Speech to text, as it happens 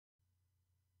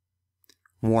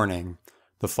Warning: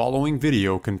 the following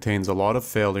video contains a lot of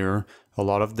failure, a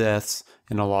lot of deaths,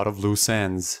 and a lot of loose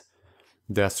ends.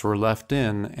 Deaths were left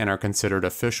in and are considered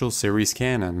official series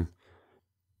canon.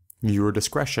 Viewer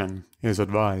discretion is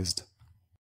advised.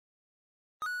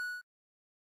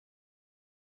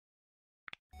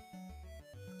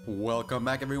 Welcome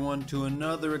back everyone to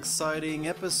another exciting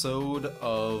episode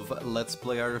of Let's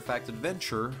Play Artifact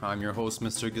Adventure. I'm your host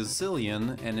Mr.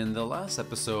 Gazillion, and in the last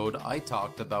episode I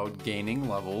talked about gaining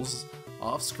levels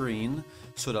off screen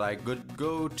so that I could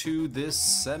go to this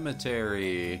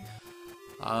cemetery.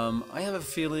 I have a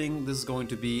feeling this is going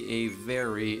to be a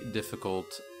very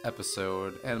difficult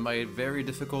episode, and by very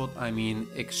difficult I mean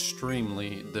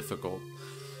extremely difficult.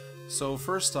 So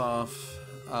first off,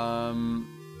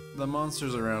 the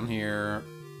monsters around here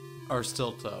are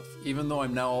still tough. Even though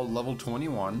I'm now level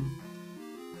 21,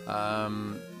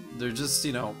 they're just,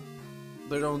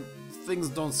 things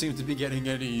don't seem to be getting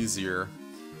any easier.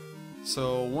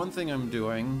 So one thing I'm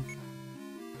doing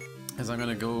is I'm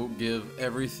gonna go give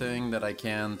everything that I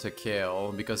can to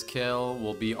Kale, because Kale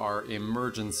will be our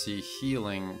emergency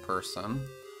healing person.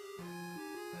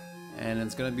 And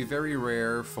it's gonna be very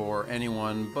rare for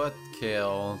anyone but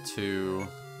Kale to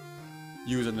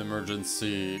use an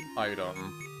emergency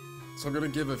item. So I'm gonna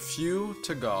give a few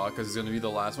to Gaw, because he's gonna be the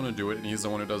last one to do it, and he's the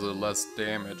one who does the less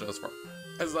damage as far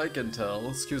as I can tell.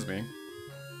 Excuse me.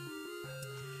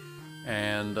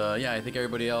 And yeah, I think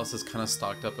everybody else is kind of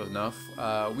stocked up enough.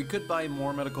 We could buy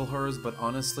more medical herbs, but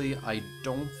honestly, I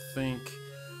don't think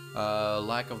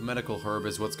lack of medical herb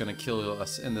is what's gonna kill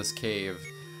us in this cave.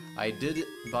 I did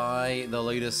buy the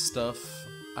latest stuff.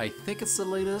 I think it's the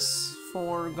latest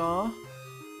for Gaw.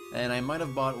 And I might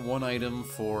have bought one item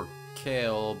for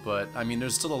Kale, but I mean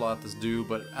there's still a lot to do,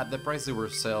 but at the price they were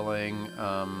selling,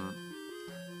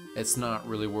 it's not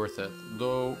really worth it.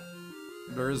 Though,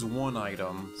 there is one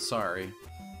item, sorry,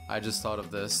 I just thought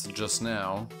of this just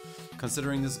now.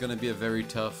 Considering this is going to be a very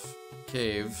tough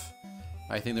cave,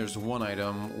 I think there's one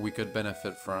item we could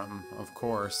benefit from. Of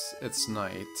course, it's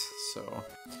night, so...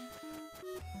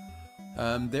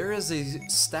 there is a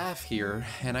staff here,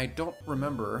 and I don't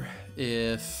remember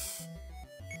if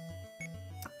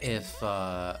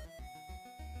I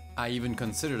even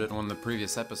considered it in one of the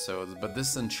previous episodes, but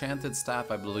this enchanted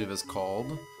staff, I believe is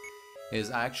called, is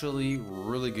actually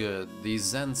really good. The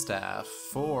Zen staff,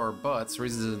 4 butts,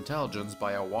 raises his intelligence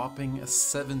by a whopping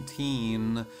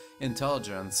 17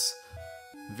 intelligence.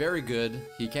 Very good.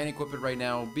 He can't equip it right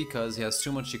now because he has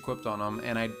too much equipped on him,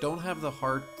 and I don't have the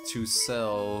heart to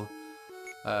sell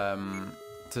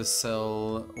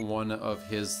one of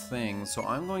his things, so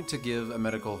I'm going to give a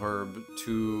medical herb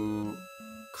to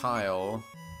Kyle,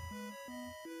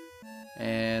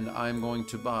 and I'm going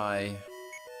to buy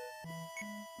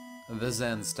the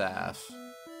Zen staff.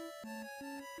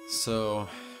 So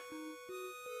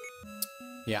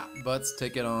yeah, butts,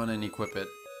 take it on and equip it.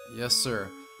 Yes sir.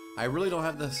 I really don't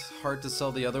have the heart to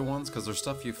sell the other ones because they're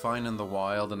stuff you find in the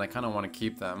wild and I kind of want to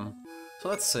keep them. So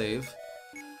let's save.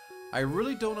 I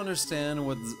really don't understand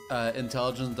what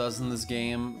intelligence does in this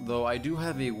game, though I do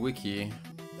have a wiki.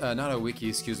 Not a wiki,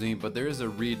 excuse me, but there is a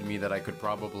readme that I could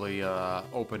probably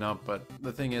open up, but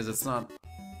the thing is, it's not,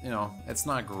 it's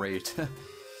not great.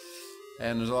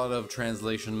 And there's a lot of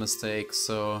translation mistakes,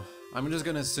 so I'm just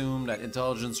gonna assume that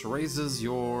intelligence raises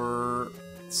your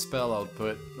spell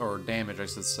output, or damage I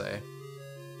should say.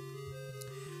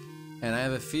 And I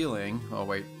have a feeling, oh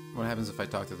wait, what happens if I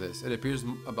talk to this? It appears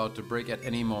about to break at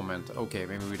any moment. Okay,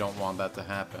 maybe we don't want that to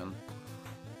happen.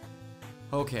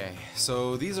 Okay,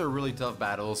 so these are really tough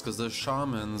battles because the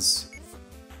shamans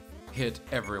hit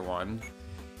everyone,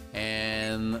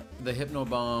 and the hypno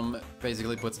bomb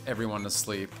basically puts everyone to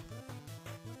sleep.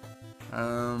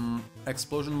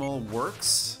 Explosion Mole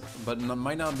works, but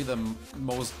might not be the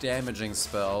most damaging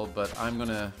spell, but I'm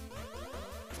gonna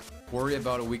worry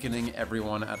about weakening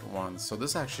everyone at once. So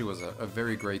this actually was a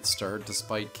very great start,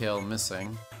 despite Kale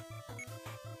missing.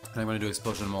 And I'm gonna do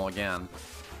Explosion Mole again.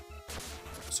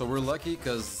 So we're lucky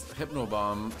because Hypno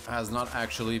Bomb has not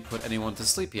actually put anyone to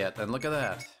sleep yet, and look at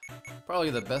that. Probably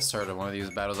the best start of one of these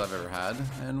battles I've ever had,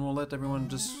 and we'll let everyone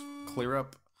just clear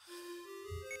up.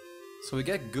 So we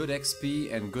get good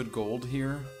XP and good gold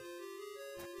here,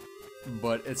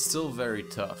 but it's still very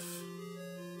tough.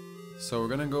 So we're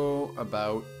gonna go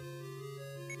about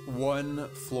one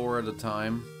floor at a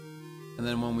time, and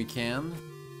then when we can,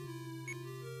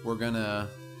 we're gonna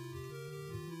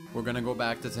go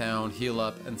back to town, heal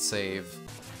up, and save.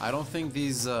 I don't think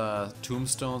these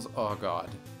tombstones... oh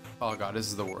god, this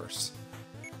is the worst.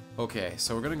 Okay,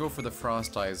 so we're gonna go for the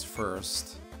Frost Eyes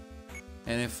first.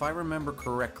 And if I remember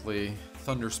correctly,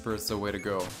 Thunder Spirit's the way to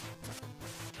go.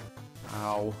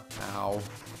 Ow. Ow.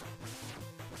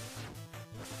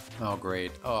 Oh,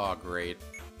 great. Oh, great.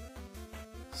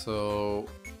 So,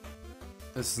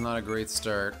 this is not a great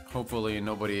start. Hopefully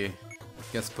nobody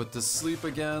gets put to sleep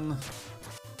again.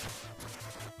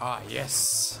 Ah,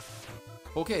 yes!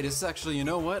 Okay, this is actually, you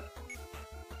know what?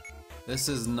 This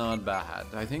is not bad.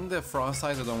 I think the frost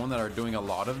eyes are the one that are doing a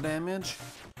lot of damage.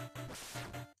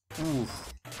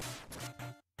 Oof.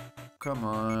 Come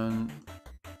on.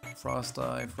 Frost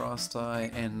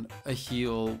eye, and a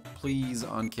heal. Please,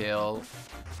 on Kale.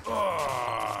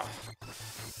 Ugh.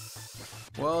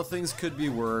 Well, things could be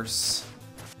worse.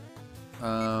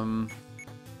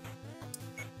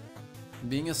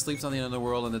 Being asleep's on the end of the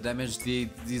world, and the damage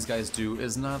these guys do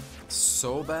is not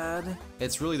so bad.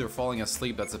 It's really they're falling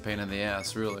asleep that's a pain in the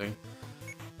ass, really.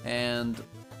 And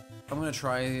I'm gonna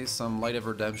try some Light of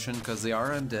Redemption, because they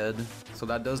are undead, so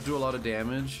that does do a lot of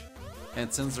damage.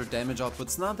 And since their damage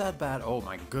output's not that bad, oh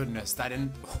my goodness, that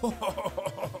didn't...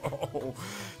 Oh,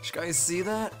 you guys see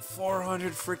that?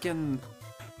 400 freaking...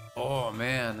 Oh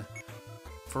man.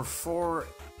 For 4...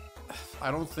 I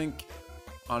don't think...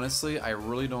 Honestly, I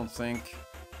really don't think...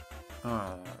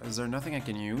 is there nothing I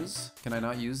can use? Can I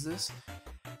not use this?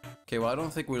 Okay, well I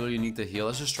don't think we really need to heal.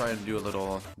 Let's just try and do a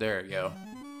little... There you go.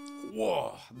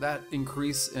 Whoa! That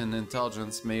increase in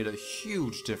intelligence made a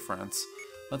huge difference.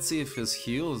 Let's see if his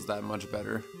heal is that much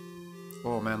better.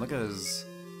 Oh man, look at his...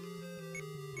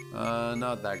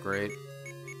 not that great.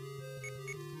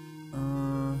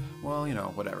 Well, you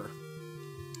know, whatever.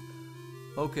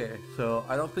 Okay, so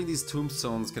I don't think these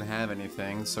tombstones can have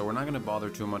anything, so we're not gonna bother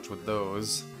too much with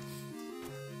those.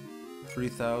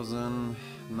 3,000,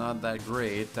 not that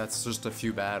great. That's just a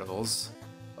few battles.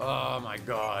 Oh my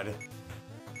god.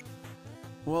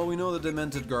 Well, we know the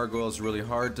Demented Gargoyle is really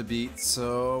hard to beat,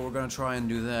 so we're gonna try and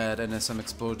do that, and some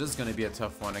explosion. This is gonna be a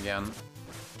tough one again.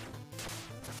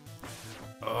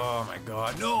 Oh my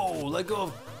god, no! Let go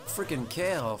of freaking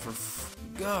Kale for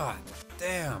god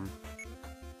damn.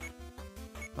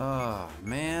 Oh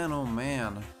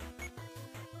man.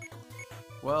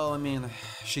 Well, I mean,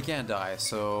 she can't die,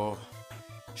 so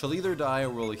she'll either die or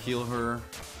we'll heal her.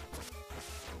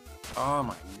 Oh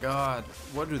my god,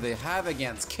 what do they have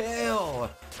against Kale?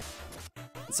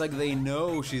 It's like they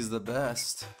know she's the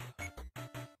best.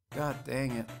 God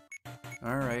dang it.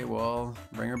 Alright, well,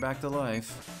 bring her back to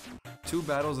life. 2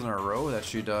 battles in a row that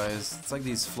she dies. It's like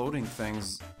these floating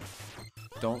things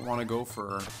don't want to go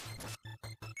for her.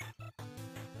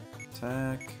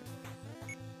 Attack.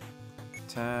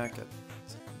 Attack.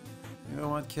 You know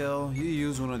what, Kill? You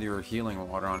use one of your healing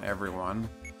water on everyone.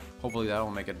 Hopefully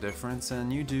that'll make a difference,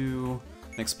 and you do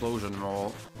an explosion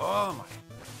roll. Oh my...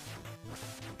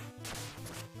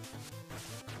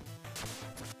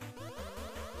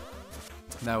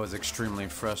 That was extremely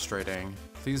frustrating.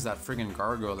 Please, that friggin'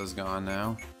 gargoyle is gone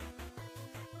now.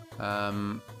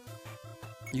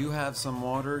 You have some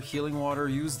water, healing water,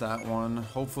 use that one.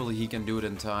 Hopefully he can do it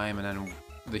in time, and then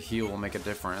the heal will make a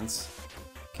difference.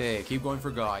 Okay, keep going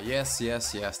for Ga. Yes,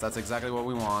 yes, yes, that's exactly what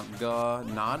we want. Ga,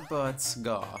 not butts,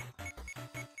 Ga.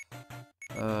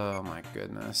 Oh my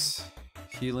goodness.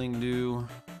 Healing dew.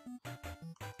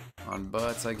 On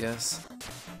butts, I guess.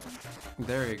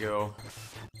 There you go.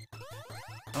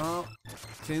 Oh,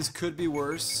 things could be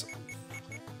worse.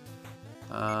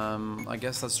 I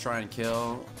guess let's try and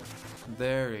kill.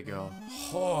 There you go.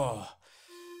 Oh.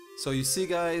 So you see,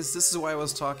 guys, this is why I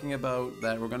was talking about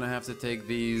that we're gonna have to take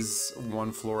these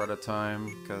one floor at a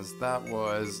time, because that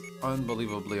was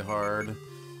unbelievably hard.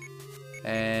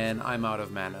 And I'm out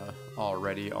of mana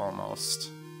already, almost.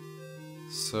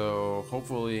 So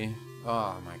hopefully...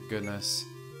 Oh my goodness.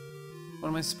 What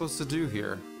am I supposed to do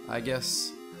here? I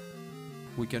guess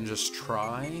we can just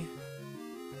try.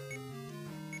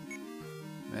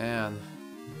 Man.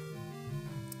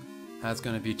 That's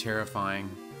gonna be terrifying.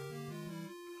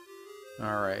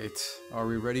 Alright, are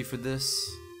we ready for this?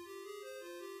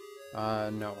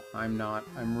 No, I'm not.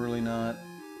 I'm really not.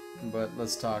 But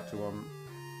let's talk to him.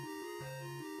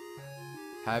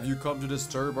 Have you come to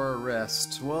disturb our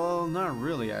rest? Well, not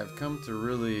really. I've come to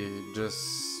really just...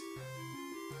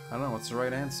 I don't know, what's the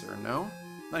right answer? No?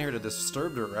 I'm not here to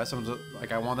disturb their rest. I'm just,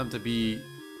 like, I want them to be...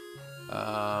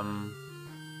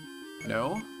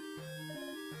 No?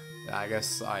 I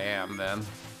guess I am, then.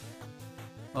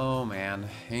 Oh man,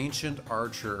 Ancient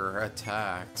Archer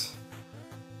attacked.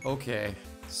 Okay,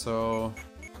 so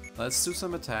let's do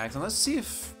some attacks, and let's see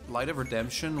if Light of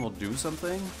Redemption will do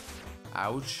something.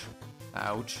 Ouch,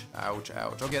 ouch, ouch,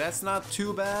 ouch. Okay, that's not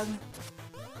too bad.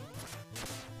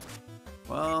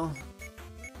 Well,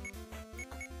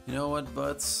 you know what,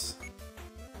 butts?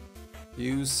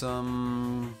 Use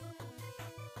some...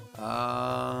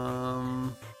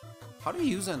 How do you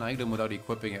use an item without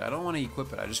equipping it? I don't want to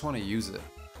equip it, I just want to use it.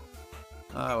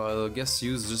 Oh, well, I guess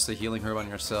use just a healing herb on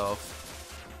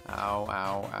yourself. Ow,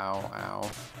 ow, ow,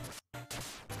 ow.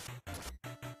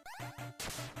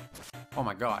 Oh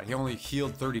my god, he only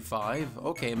healed 35?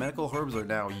 Okay, medical herbs are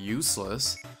now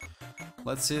useless.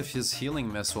 Let's see if his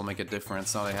healing mist will make a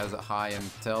difference now that he has a high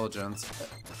intelligence.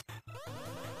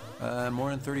 More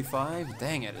than 35?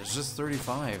 Dang it, it's just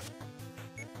 35.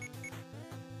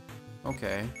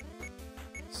 Okay.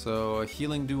 So, a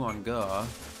healing dew on Ga.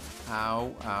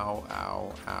 Ow, ow,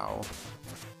 ow, ow.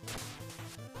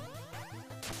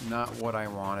 Not what I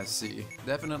want to see.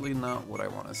 Definitely not what I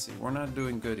want to see. We're not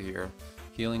doing good here.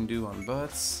 Healing dew on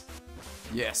Butts.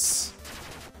 Yes.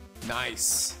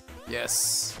 Nice.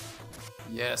 Yes.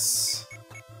 Yes.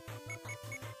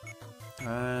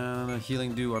 And a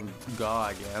healing dew on Ga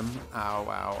again. Ow,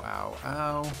 ow, ow,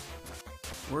 ow.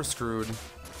 We're screwed.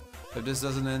 If this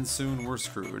doesn't end soon, we're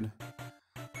screwed.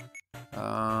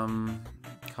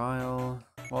 Kyle...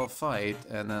 Well, fight,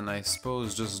 and then I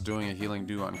suppose just doing a healing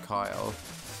dew on Kyle.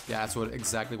 Yeah, that's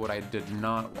exactly what I did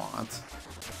not want.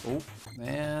 Oh,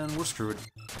 and we're screwed.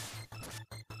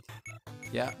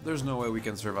 Yeah, there's no way we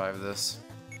can survive this.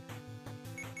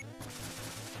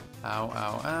 Ow,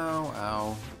 ow, ow,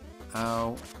 ow,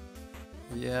 ow.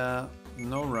 Yeah,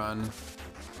 no run.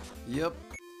 Yep.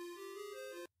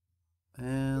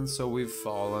 And so we've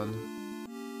fallen.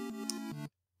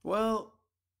 Well,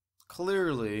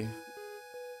 clearly,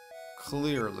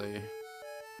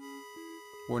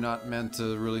 we're not meant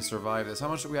to really survive this. How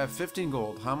much? We have 15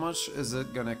 gold. How much is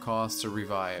it gonna cost to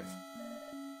revive?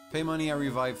 Pay money, I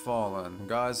revive fallen.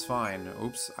 Guys, fine.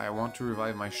 Oops, I want to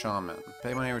revive my shaman.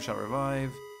 Pay money, I shall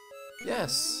revive.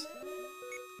 Yes!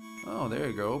 Oh, there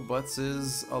you go. Butts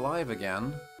is alive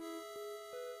again.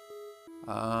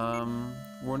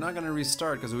 We're not gonna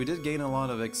restart because we did gain a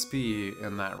lot of XP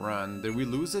in that run. Did we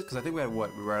lose it? Because I think we had what?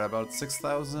 We were at about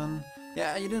 6,000?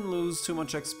 Yeah, you didn't lose too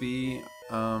much XP.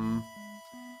 I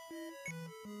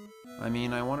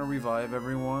mean, I want to revive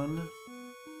everyone.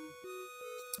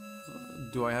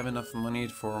 Do I have enough money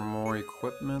for more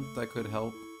equipment that could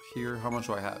help here? How much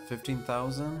do I have?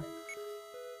 15,000?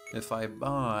 If I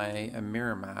buy a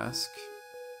mirror mask...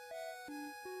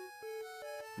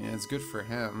 Yeah, it's good for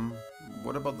him.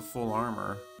 What about the full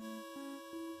armor?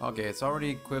 Okay, it's already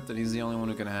equipped and he's the only one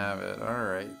who can have it.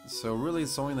 Alright, so really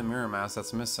it's only the mirror mask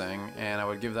that's missing, and I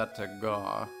would give that to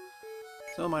Ga.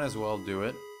 So I might as well do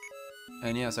it.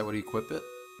 And yes, I would equip it.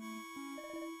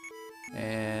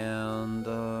 And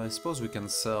I suppose we can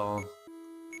sell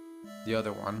the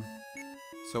other one.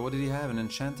 So what did he have? An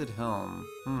enchanted helm.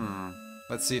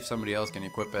 Let's see if somebody else can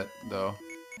equip it, though.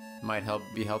 Might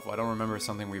be helpful. I don't remember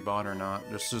something we bought or not.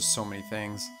 There's just so many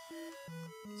things.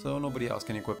 So nobody else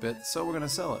can equip it, so we're gonna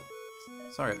sell it.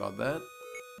 Sorry about that.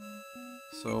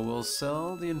 So we'll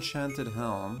sell the enchanted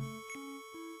helm.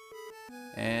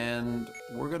 And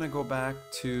we're gonna go back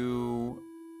to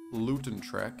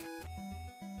Lutentrek.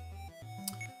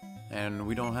 And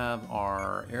we don't have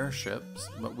our airships,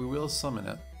 but we will summon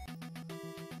it.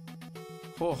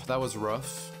 Oh, that was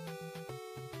rough.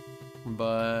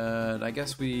 But I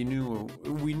guess we knew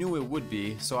it would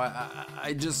be. So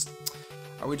I just,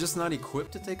 are we just not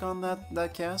equipped to take on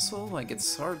that castle? Like,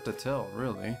 it's hard to tell,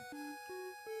 really.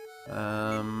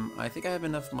 I think I have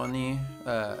enough money.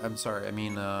 I'm sorry, I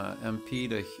mean MP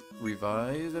to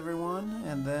revive everyone,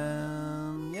 and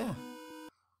then yeah.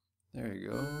 There you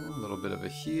go. A little bit of a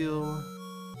heal.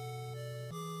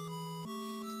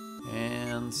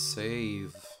 And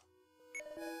save.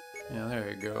 Yeah,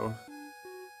 there you go.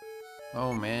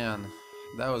 Oh man,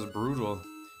 that was brutal.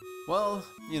 Well,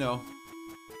 you know,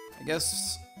 I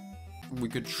guess we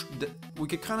could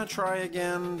kind of try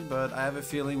again, but I have a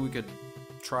feeling we could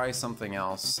try something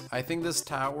else. I think this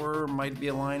tower might be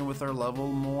aligned with our level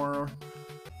more,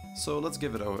 so let's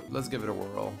give it a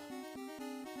whirl.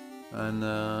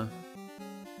 And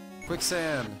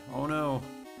quicksand. Oh no.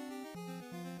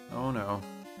 Oh no.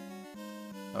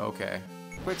 Okay.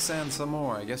 Quicksand some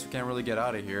more. I guess we can't really get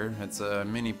out of here. It's a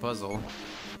mini puzzle.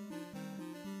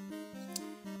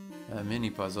 A mini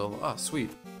puzzle. Oh,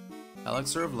 sweet.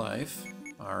 Elixir of life.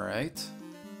 Alright.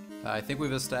 I think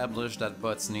we've established that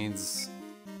Butts needs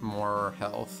more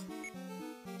health.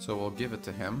 So we'll give it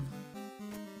to him.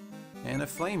 And a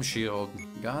flame shield.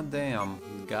 God damn.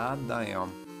 God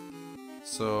damn.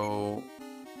 So...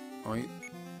 wait.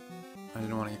 I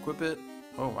didn't want to equip it.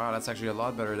 Oh wow, that's actually a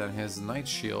lot better than his Knight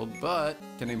Shield, but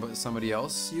can somebody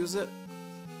else use it?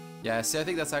 Yeah, see, I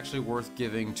think that's actually worth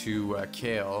giving to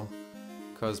Kale,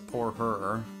 because poor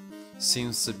her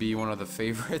seems to be one of the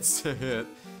favorites to hit.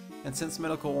 And since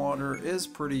medical water is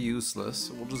pretty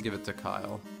useless, we'll just give it to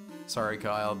Kyle. Sorry,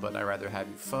 Kyle, but I'd rather have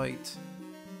you fight.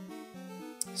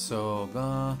 So,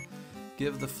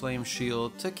 give the flame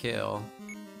shield to Kale,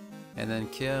 and then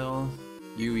Kale,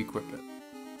 you equip it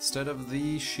instead of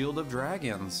the shield of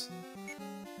dragons.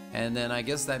 And then I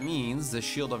guess that means the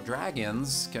shield of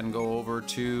dragons can go over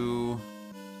to...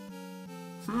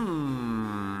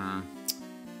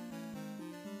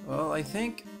 Well, I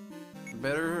think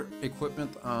better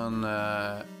equipment on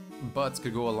Butts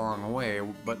could go a long way,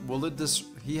 but will it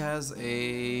he has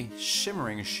a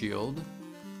shimmering shield.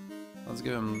 Let's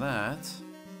give him that.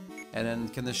 And then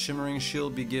can the shimmering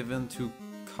shield be given to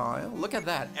Kyle? Look at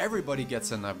that, everybody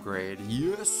gets an upgrade.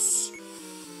 Yes!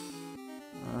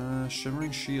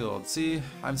 Shimmering shield. See,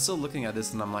 I'm still looking at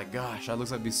this and I'm like, gosh, that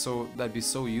looks like that'd be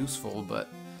so useful, but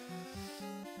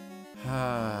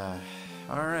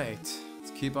alright,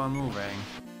 let's keep on moving.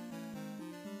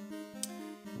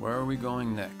 Where are we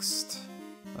going next?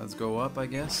 Let's go up, I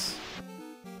guess.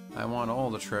 I want all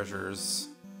the treasures.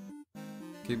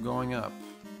 Keep going up,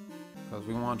 because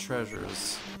we want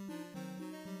treasures.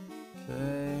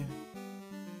 Okay.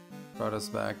 Brought us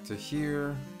back to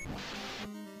here.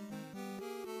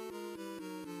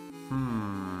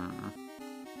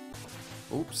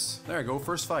 Oops. There we go,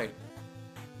 first fight.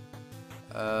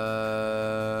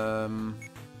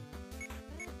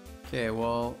 Okay,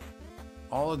 well,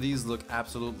 all of these look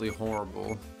absolutely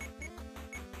horrible.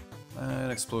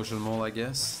 An explosion mole, I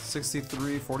guess.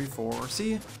 63, 44.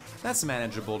 See? That's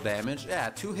manageable damage. Yeah,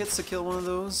 2 hits to kill one of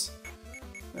those.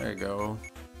 There you go.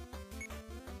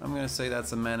 I'm gonna say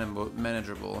that's a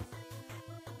manageable.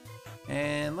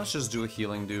 And let's just do a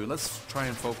healing dude. Let's try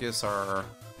and focus our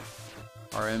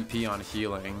MP on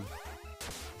healing.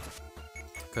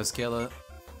 Because Kale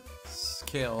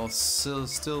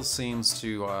still seems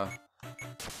to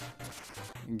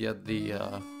get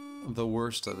the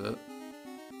worst of it.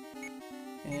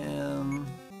 And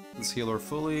let's heal her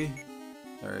fully.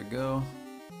 There we go.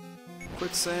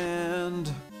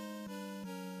 Quicksand!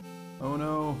 Oh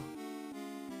no!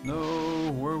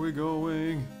 No, where are we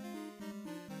going?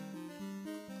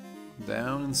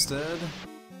 Down instead?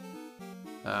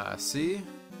 See?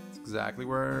 It's exactly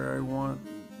where I want.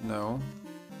 No.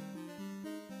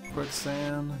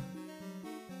 Quicksand.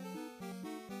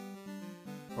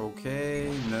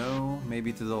 Okay, no.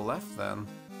 Maybe to the left then.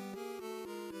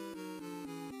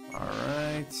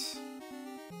 Alright.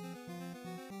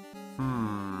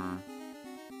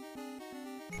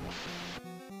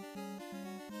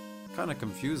 Kinda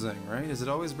confusing, right? Is it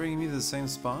always bringing me to the same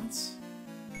spots?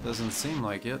 Doesn't seem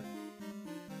like it.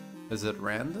 Is it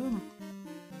random?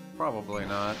 Probably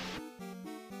not.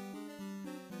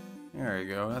 There you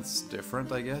go, that's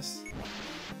different, I guess.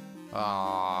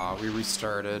 Ah, we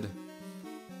restarted.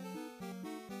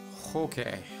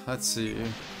 Okay, let's see.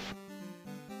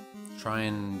 Try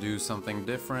and do something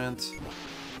different.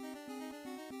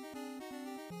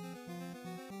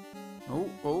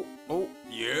 Oh,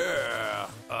 yeah!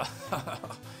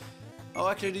 Oh,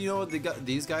 actually, do you know what?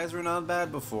 These guys were not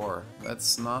bad before.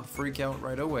 Let's not freak out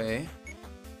right away.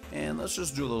 And let's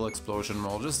just do a little explosion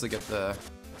roll just to get the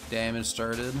damage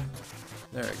started.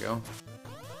 There we go.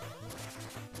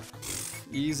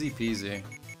 Easy peasy.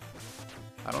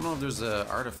 I don't know if there's an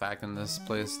artifact in this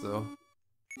place, though.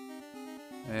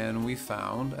 And we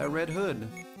found a red hood,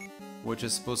 which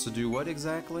is supposed to do what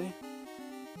exactly?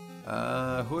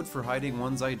 Hood for hiding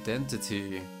one's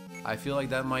identity. I feel like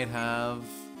that might have...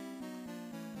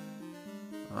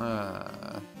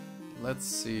 let's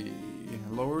see...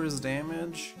 Lowers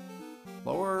damage?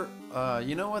 Lower...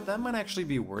 you know what? That might actually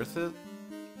be worth it.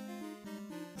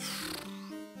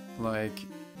 Like...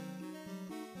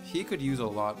 He could use a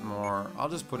lot more. I'll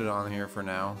just put it on here for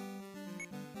now.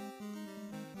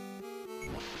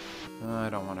 I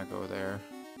don't want to go there.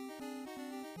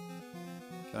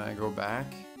 Can I go back?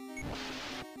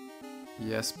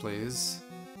 Yes, please.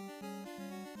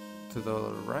 To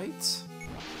the right?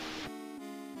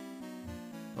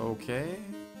 Okay.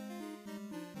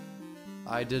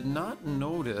 I did not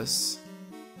notice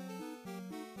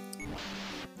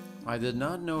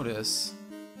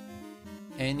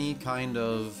any kind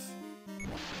of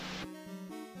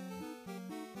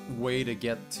way to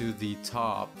get to the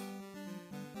top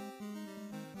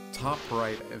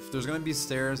right. If there's gonna be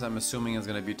stairs, I'm assuming it's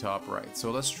gonna be top right.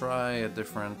 So let's try a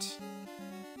different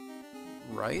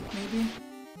right, maybe?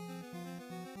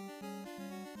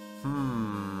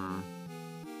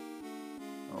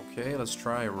 Okay, let's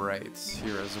try right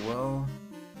here as well.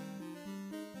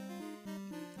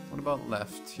 What about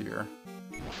left here?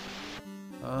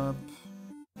 Up.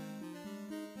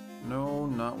 No,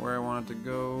 not where I want it to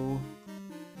go.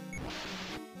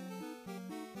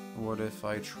 What if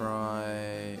I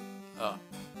try up?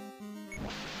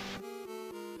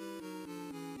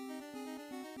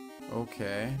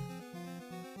 Okay.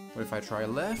 What if I try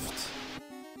left?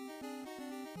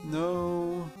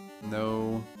 No.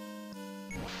 No.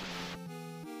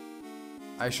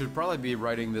 I should probably be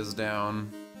writing this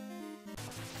down.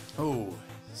 Oh,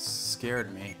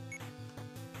 scared me.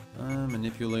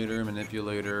 Manipulator,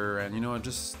 manipulator, and you know what,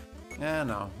 just... yeah,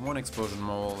 no. One explosion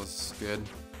mole is good.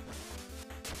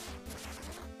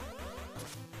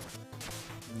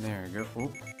 There you go.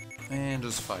 Oh, and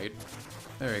just fight.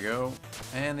 There you go.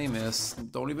 And they miss.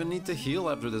 Don't even need to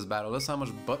heal after this battle. That's how much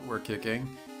butt we're kicking.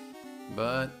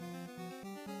 But...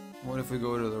 what if we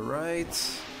go to the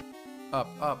right? Up,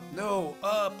 up. No,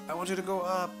 up! I want you to go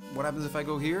up! What happens if I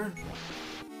go here?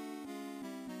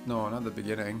 No, not the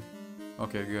beginning.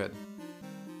 Okay, good.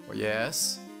 Oh,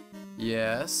 yes.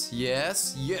 Yes,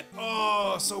 yes, yeah.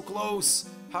 Oh, so close!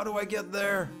 How do I get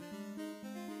there?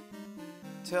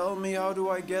 Tell me, how do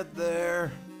I get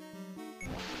there?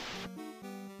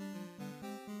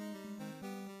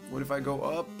 What if I go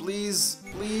up? Please,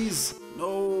 please!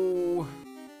 No!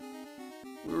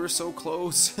 We were so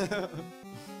close.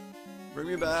 Bring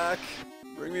me back.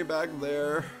 Bring me back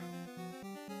there.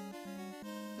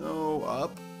 No,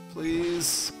 up.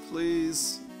 Please,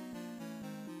 please.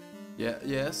 Yeah,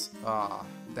 yes. Ah,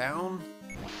 down?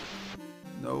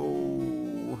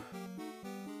 No.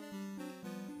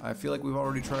 I feel like we've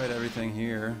already tried everything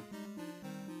here.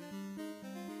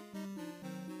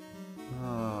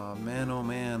 Ah, man, oh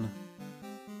man.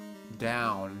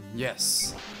 Down.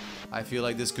 Yes. I feel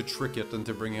like this could trick it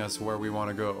into bringing us where we want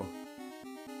to go.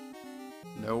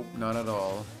 Nope, not at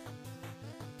all.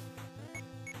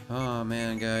 Oh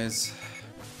man, guys.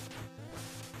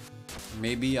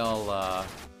 Maybe I'll, I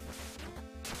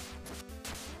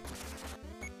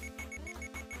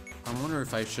wonder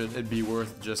if it'd be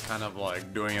worth just kind of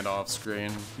like doing it off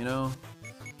screen, you know?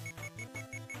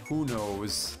 Who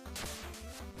knows?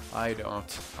 I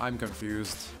don't. I'm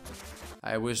confused.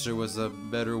 I wish there was a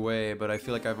better way, but I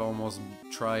feel like I've almost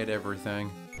tried everything.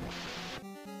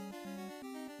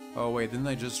 Oh wait, didn't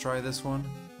I just try this one?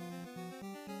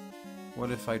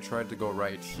 What if I tried to go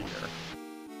right here?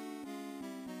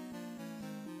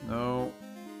 No.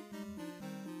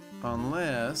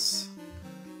 Unless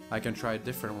I can try a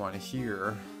different one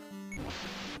here.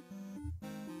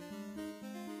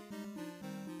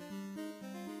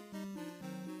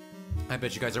 I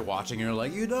bet you guys are watching and you're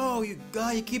like, you know, you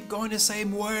keep going the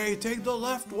same way. Take the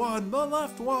left one, the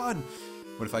left one.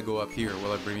 What if I go up here?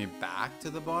 Will it bring me back to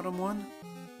the bottom one?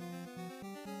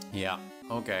 Yeah,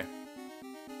 okay.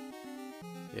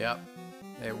 Yep,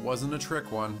 it wasn't a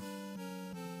trick one.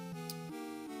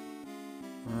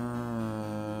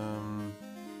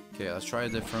 Okay, let's try a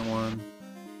different one.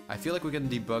 I feel like we can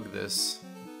debug this.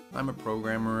 I'm a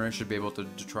programmer, I should be able to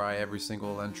try every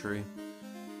single entry.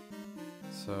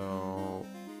 So...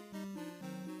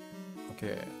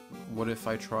 okay, what if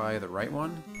I try the right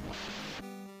one?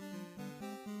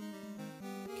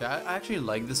 Okay, I actually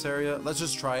like this area. Let's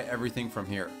just try everything from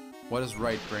here. What does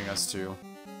right bring us to?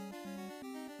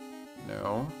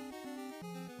 No.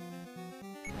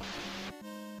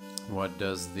 What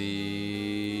does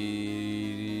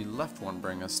the left one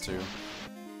bring us to?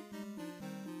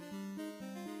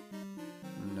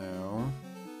 No.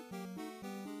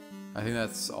 I think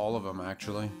that's all of them,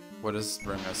 actually. What does this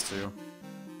bring us to?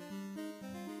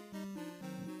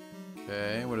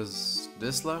 Okay, what is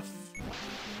this left?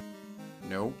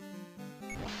 Nope.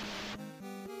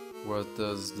 What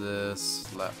does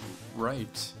this left?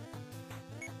 Right.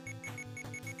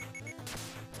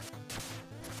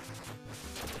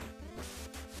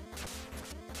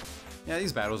 Yeah,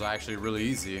 these battles are actually really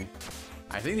easy.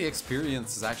 I think the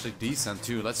experience is actually decent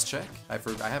too. Let's check. I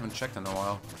haven't checked in a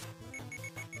while.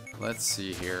 Let's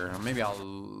see here. Maybe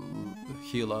I'll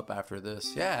heal up after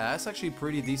this. Yeah, that's actually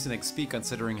pretty decent XP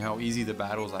considering how easy the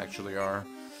battles actually are.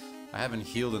 I haven't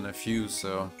healed in a few,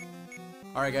 so...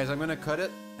 Alright guys, I'm gonna cut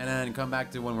it and then come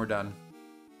back to when we're done.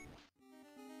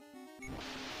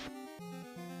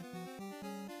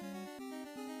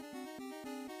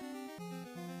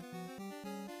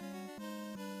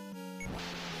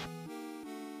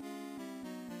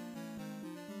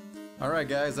 Alright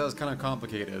guys, that was kind of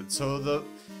complicated. So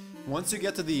once you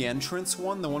get to the entrance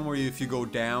one, the one where if you go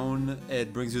down,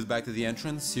 it brings you back to the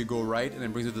entrance, you go right, and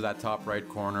it brings you to that top right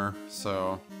corner.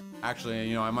 So, actually,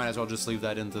 you know, I might as well just leave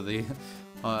that into the,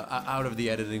 out of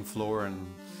the editing floor,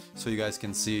 and so you guys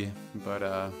can see. But,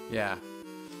 yeah.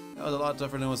 That was a lot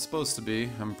tougher than it was supposed to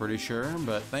be, I'm pretty sure.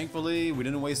 But thankfully, we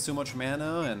didn't waste too much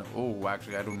mana, and, oh,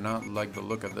 actually, I do not like the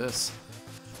look of this.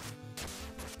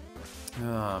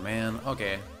 Oh, man.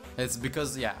 Okay. It's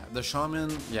because, yeah, the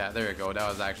shaman, yeah, there you go, that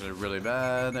was actually really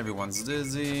bad. Everyone's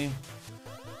dizzy.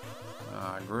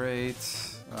 Great.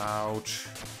 Ouch.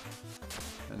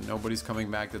 And nobody's coming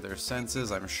back to their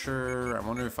senses, I'm sure. I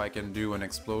wonder if I can do an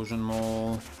explosion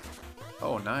mole.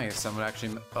 Oh, nice. I'm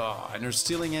actually... Oh, and they're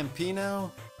stealing MP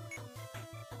now?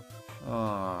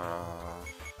 I'll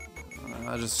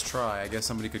just try. I guess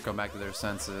somebody could come back to their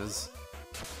senses.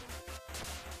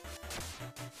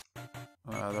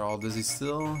 They're all dizzy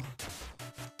still.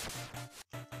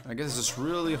 I guess it's just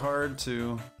really hard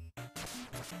to...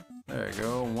 There you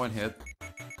go, one hit.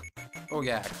 Oh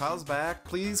yeah, Kyle's back.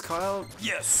 Please, Kyle.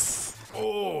 Yes!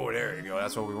 Oh, there you go.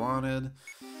 That's what we wanted.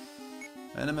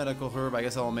 And a medical herb. I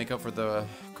guess I'll make up for the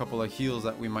couple of heals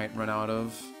that we might run out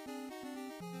of.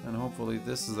 And hopefully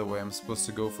this is the way I'm supposed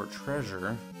to go for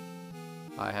treasure.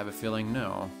 I have a feeling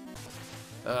no.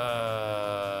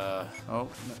 Oh,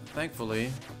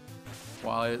 thankfully,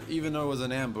 even though it was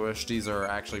an ambush, these are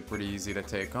actually pretty easy to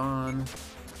take on.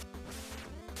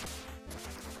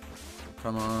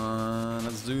 Come on,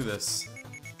 let's do this.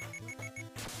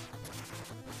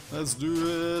 Let's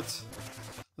do it!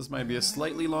 This might be a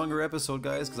slightly longer episode,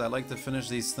 guys, because I like to finish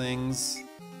these things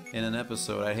in an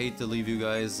episode. I hate to leave you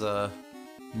guys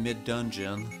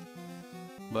mid-dungeon,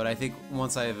 but I think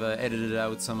once I've edited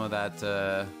out some of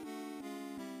that...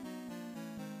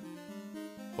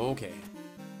 Okay.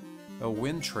 A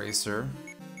wind tracer.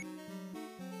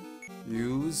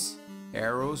 Use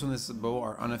arrows from this bow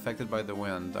are unaffected by the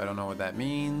wind. I don't know what that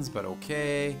means, but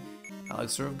okay.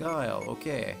 Elixir of Guile,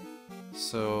 okay.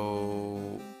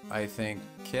 So I think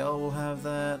Kale will have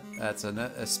that. That's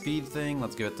a speed thing.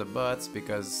 Let's give it to Butts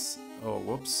because... Oh,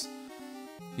 whoops.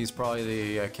 He's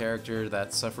probably the character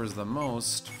that suffers the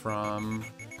most from...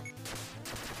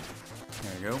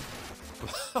 There you go.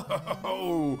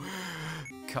 Oh!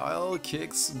 Kyle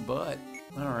kicks butt.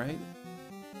 Alright.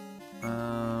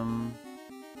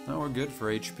 Now we're good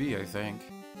for HP, I think.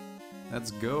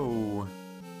 Let's go.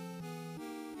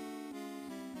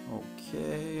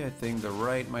 Okay, I think the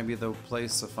right might be the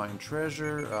place to find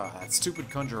treasure. Ah, that stupid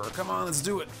conjurer. Come on, let's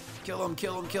do it. Kill him,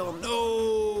 kill him, kill him.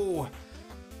 No!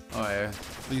 Oh yeah,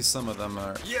 at least some of them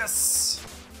are... Yes!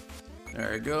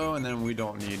 There you go, and then we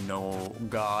don't need no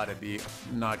god to be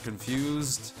not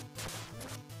confused.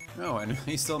 No, and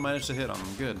he still managed to hit him.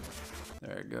 Good.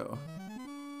 There you go.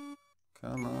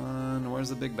 Come on, where's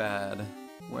the big bad?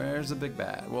 Where's the big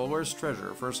bad? Well, where's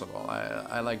treasure, first of all?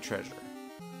 I like treasure.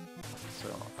 So,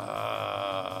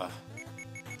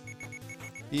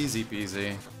 easy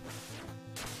peasy.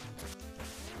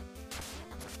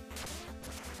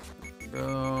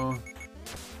 Go.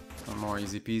 One more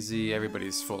easy peasy.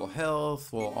 Everybody's full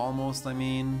health. Well, almost, I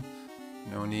mean.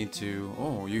 No need to...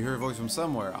 Oh, you hear a voice from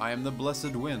somewhere. I am the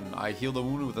blessed wind. I heal the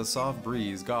wound with a soft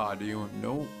breeze. God, do you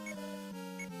know?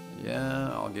 Yeah,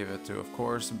 I'll give it to, of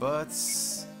course,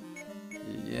 Butts.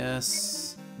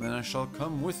 Yes. Then I shall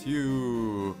come with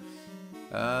you.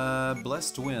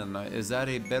 Blessed wind. Is that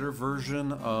a better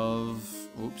version of...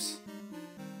 Oops.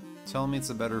 Tell me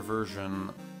it's a better version.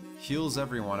 Heals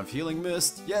everyone of healing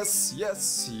mist. Yes,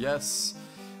 yes, yes.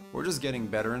 We're just getting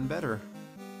better and better.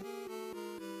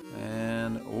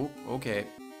 And, oh, okay.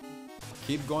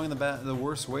 Keep going the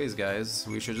worst ways, guys.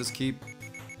 We should just keep,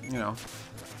 you know,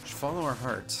 follow our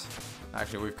heart.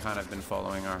 Actually, we've kind of been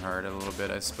following our heart a little bit,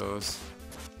 I suppose.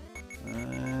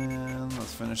 And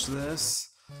let's finish this.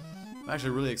 I'm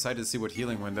actually really excited to see what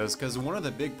Healing Wind does, because one of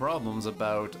the big problems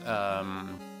about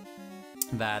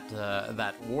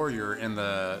that warrior in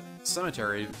the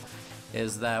cemetery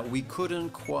is that we couldn't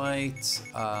quite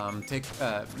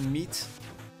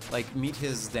meet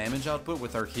his damage output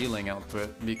with our healing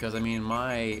output, because I mean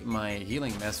my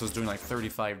healing mess was doing like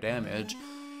 35 damage,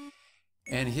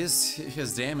 and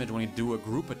his damage when he do a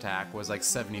group attack was like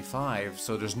 75,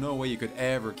 so there's no way you could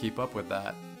ever keep up with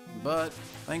that. But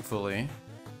thankfully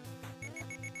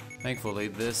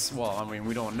this, well, I mean,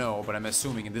 we don't know, but I'm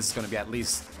assuming this is going to be at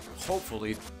least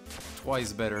hopefully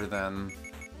twice better than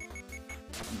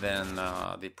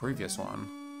the previous one.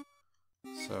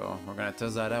 So we're gonna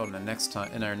test that out in the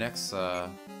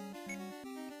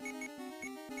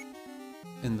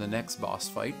next boss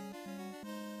fight.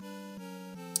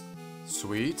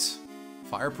 Sweet.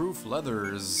 Fireproof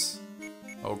leathers.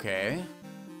 Okay.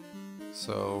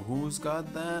 So who's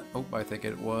got that? Oh, I think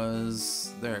it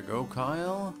was... There you go,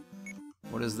 Kyle.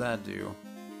 What does that do?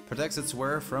 Protects its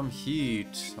wearer from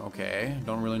heat. Okay.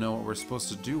 Don't really know what we're supposed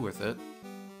to do with it.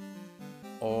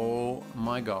 Oh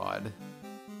my god.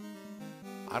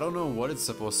 I don't know what it's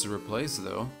supposed to replace,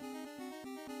 though.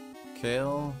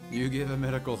 Kale, you give a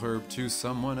medical herb to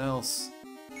someone else.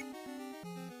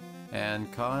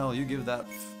 And Kyle, you give that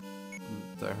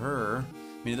to her.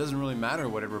 I mean, it doesn't really matter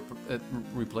what it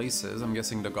replaces. I'm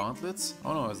guessing the gauntlets?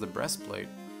 Oh no, it's the breastplate.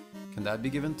 Can that be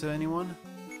given to anyone?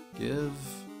 Give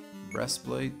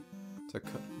breastplate to...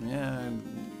 Yeah,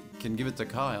 can give it to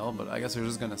Kyle, but I guess they're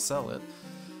just gonna sell it.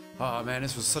 Oh man,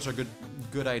 this was such a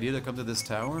good idea to come to this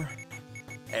tower.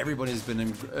 Everybody's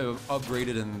been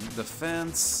upgraded in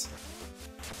defense.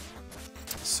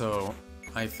 So,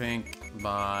 I think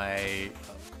by...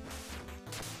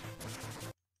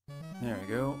 There we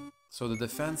go. So the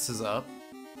defense is up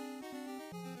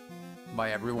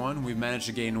by everyone. We've managed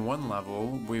to gain 1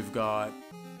 level. We've got,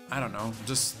 I don't know,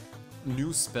 just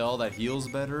new spell that heals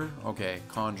better. Okay,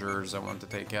 conjurers I want to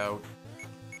take out.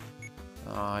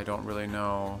 I don't really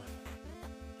know.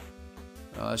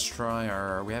 Let's try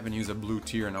our... We haven't used a blue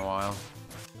tier in a while.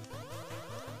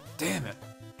 Damn it!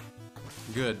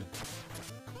 Good.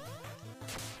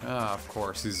 Ah, of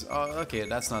course, he's... Oh, okay,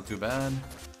 that's not too bad.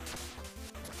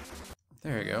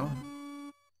 There you go.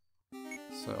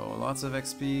 So, lots of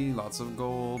XP, lots of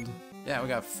gold. Yeah, we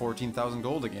got 14,000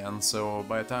 gold again, so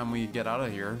by the time we get out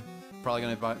of here, probably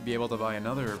gonna be able to buy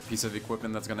another piece of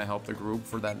equipment that's gonna help the group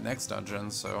for that next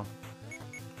dungeon, so...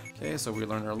 Okay, so we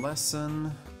learned our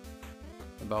lesson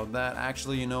about that.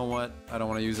 Actually, you know what? I don't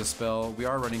want to use a spell. We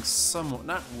are running somewhat,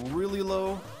 not really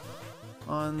low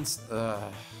on...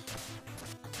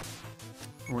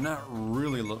 We're not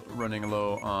really running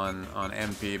low on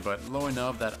MP, but low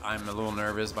enough that I'm a little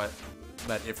nervous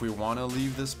that if we want to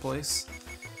leave this place,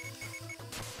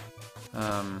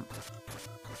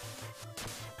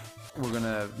 we're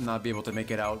gonna not be able to make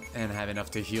it out and have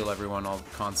enough to heal everyone all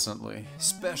constantly,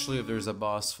 especially if there's a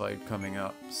boss fight coming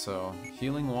up. So,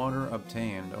 healing water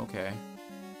obtained, okay.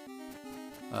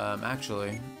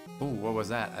 Actually, ooh, what was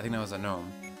that? I think that was a gnome.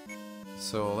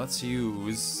 So let's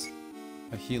use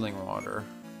a healing water.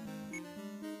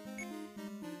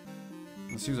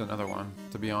 Let's use another one.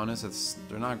 To be honest,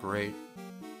 they're not great.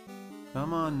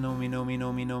 Come on, Nomi, Nomi,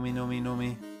 Nomi, Nomi, Nomi,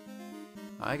 Nomi.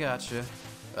 I gotcha.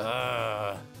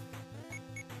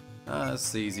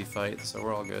 That's the easy fight, so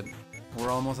we're all good. We're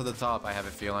almost at the top, I have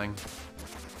a feeling.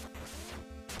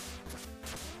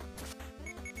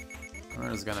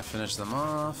 We're just gonna finish them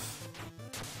off.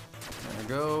 There we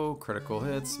go, critical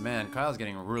hits. Man, Kyle's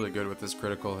getting really good with his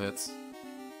critical hits.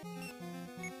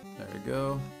 There we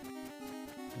go.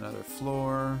 Another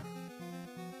floor.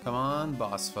 Come on,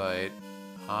 boss fight.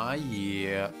 Ah,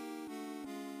 yeah.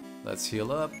 Let's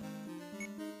heal up.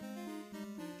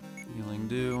 Healing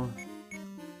dew.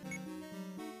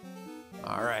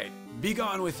 Alright, be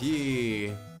gone with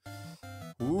ye!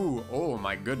 Ooh, oh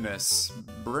my goodness.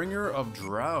 Bringer of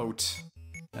Drought.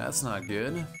 That's not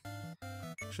good.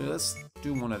 Actually, let's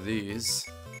do one of these.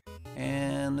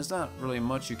 And there's not really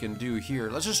much you can do here.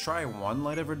 Let's just try 1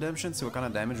 Light of Redemption, see what kind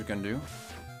of damage we can do.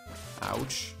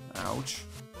 Ouch, ouch.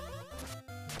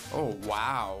 Oh,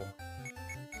 wow.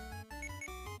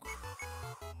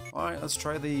 Alright, let's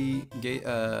try the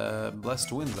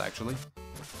Blessed Winds, actually.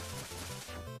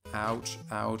 Ouch,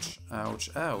 ouch, ouch,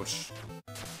 ouch.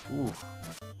 Ooh.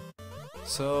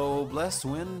 So, Blessed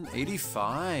Wind,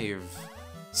 85.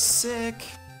 Sick!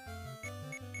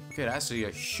 Okay, that's actually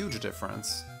a huge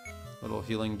difference. Little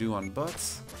healing dew on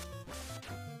butts.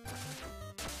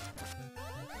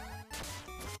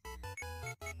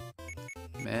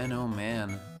 Man, oh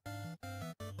man.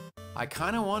 I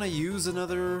kind of want to use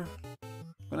another...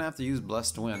 I'm gonna have to use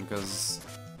Blessed Wind, because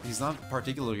he's not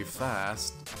particularly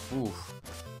fast. Oof.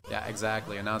 Yeah,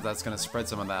 exactly, and now that's gonna spread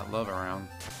some of that love around.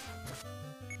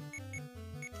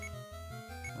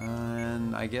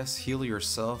 And I guess heal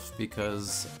yourself,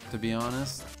 because, to be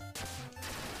honest...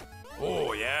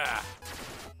 Oh, yeah!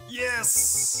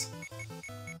 Yes!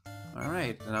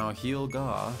 Alright, now heal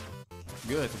Gaw.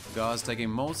 Good, Gaw's taking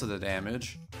most of the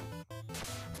damage.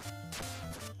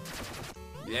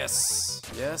 Yes!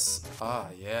 Yes! Ah,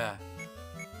 yeah.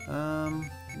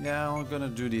 Yeah, I'm gonna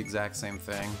do the exact same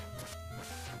thing.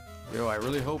 Yo, I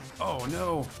really hope... Oh,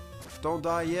 no! Don't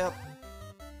die yet!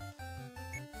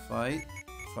 Fight,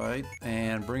 fight,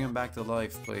 and bring him back to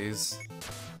life, please.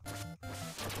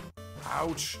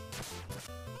 Ouch!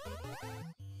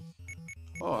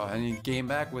 Oh, and he came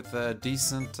back with a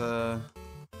decent, let's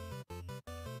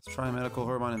try a medical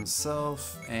herb on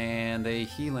himself, and a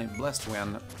healing Blessed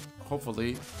Wind,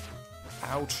 hopefully.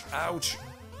 Ouch, ouch!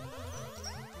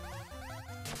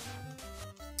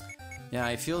 Yeah,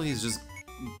 I feel he's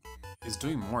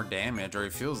doing more damage, or he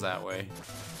feels that way.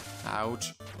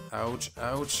 Ouch, ouch,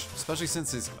 ouch. Especially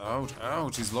since he's, ouch,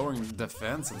 ouch, he's lowering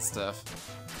defense and stuff.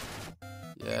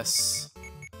 Yes.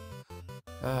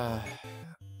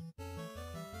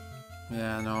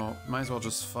 Yeah, no, might as well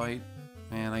just fight.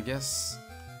 And I guess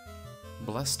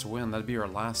Blessed win, that'd be our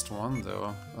last one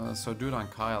though. So do it on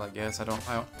Kyle, I guess. I don't...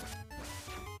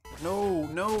 No,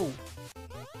 no!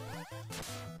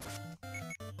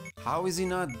 How is he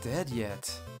not dead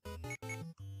yet?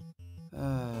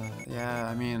 Yeah,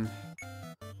 I mean...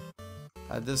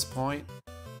 At this point,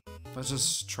 let's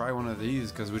just try one of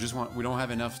these, because we don't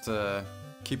have enough to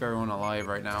keep everyone alive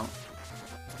right now.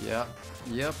 Yep,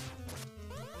 yep.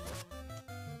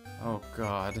 Oh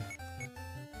god.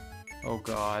 Oh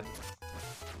god.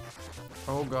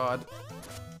 Oh god.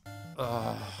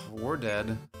 We're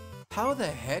dead. How the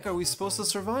heck are we supposed to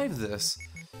survive this?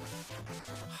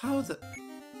 How the...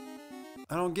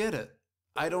 I don't get it.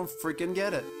 I don't freaking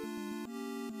get it.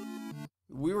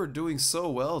 We were doing so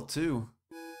well too.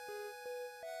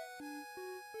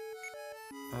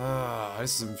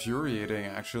 This is infuriating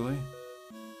actually.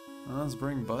 Let's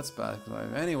bring Butts back.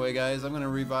 Anyway guys, I'm gonna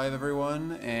revive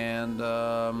everyone and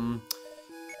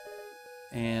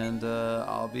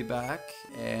I'll be back,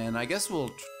 and I guess we'll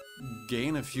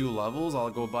gain a few levels. I'll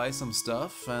go buy some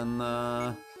stuff, and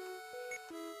I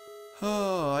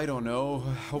don't know.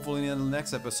 Hopefully in the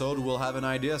next episode we'll have an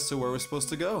idea as to where we're supposed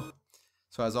to go.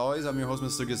 So as always, I'm your host,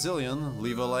 Mr. Gazillion.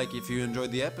 Leave a like if you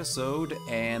enjoyed the episode,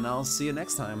 and I'll see you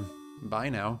next time. Bye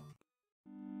now.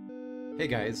 Hey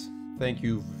guys, thank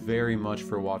you very much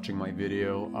for watching my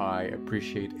video. I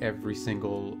appreciate every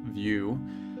single view.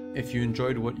 If you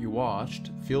enjoyed what you watched,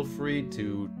 feel free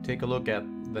to take a look at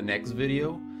the next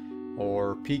video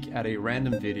or peek at a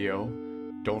random video.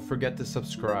 Don't forget to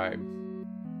subscribe.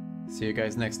 See you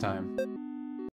guys next time.